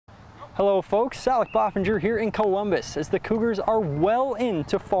Hello folks, Alec Boffinger here in Columbus as the Cougars are well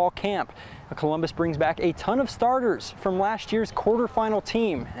into fall camp. Columbus brings back a ton of starters from last year's quarterfinal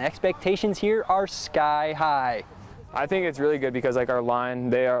team. Expectations here are sky high. I think it's really good because our line,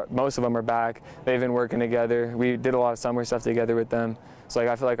 most of them are back. They've been working together. We did a lot of summer stuff together with them. So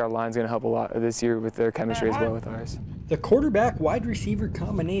I feel like our line's going to help a lot this year with their chemistry as well with ours. The quarterback wide receiver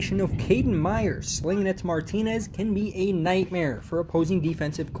combination of Caden Myers slinging it to Martinez can be a nightmare for opposing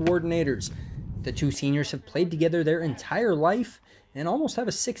defensive coordinators. The two seniors have played together their entire life and almost have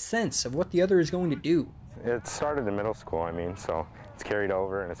a sixth sense of what the other is going to do. It started in middle school, so it's carried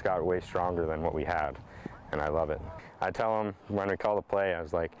over and it's got way stronger than what we had, and I love it. I tell him when we call the play, I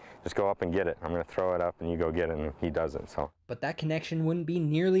was like, just go up and get it. I'm going to throw it up and you go get it, and he does it. But that connection wouldn't be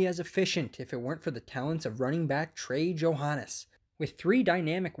nearly as efficient if it weren't for the talents of running back Trey Johannes. With three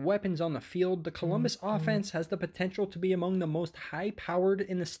dynamic weapons on the field, the Columbus offense has the potential to be among the most high-powered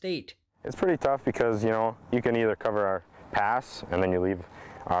in the state. It's pretty tough because, you can either cover our pass and then you leave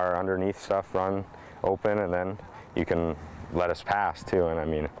our underneath stuff run open, and then you can let us pass too,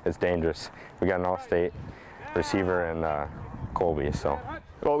 and it's dangerous. We got an all-state receiver and Colby, so.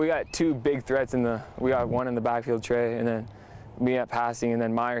 Well, we got two big threats we got one in the backfield, Trey, and then me at passing, and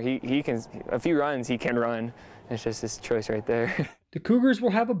then Meyer, he can, if he runs, he can run. It's just his choice right there. The Cougars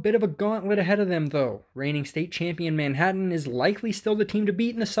will have a bit of a gauntlet ahead of them, though. Reigning state champion Manhattan is likely still the team to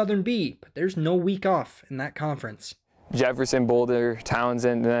beat in the Southern B, but there's no week off in that conference. Jefferson, Boulder,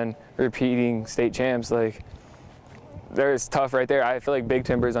 Townsend, and then repeating state champs, it's tough right there. I feel like Big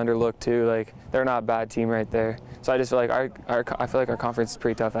Timber's underlooked too. They're not a bad team right there. So I just feel like our conference is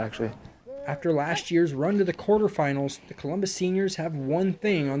pretty tough actually. After last year's run to the quarterfinals, the Columbus seniors have one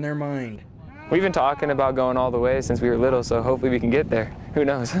thing on their mind. We've been talking about going all the way since we were little, so hopefully we can get there. Who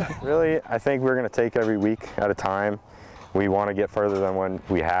knows? Really, I think we're going to take every week at a time. We want to get further than what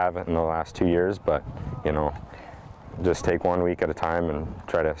we have in the last 2 years, but just take 1 week at a time and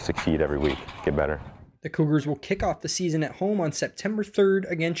try to succeed every week, get better. The Cougars will kick off the season at home on September 3rd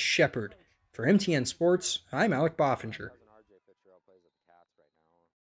against Shepherd. For MTN Sports, I'm Alec Boffinger.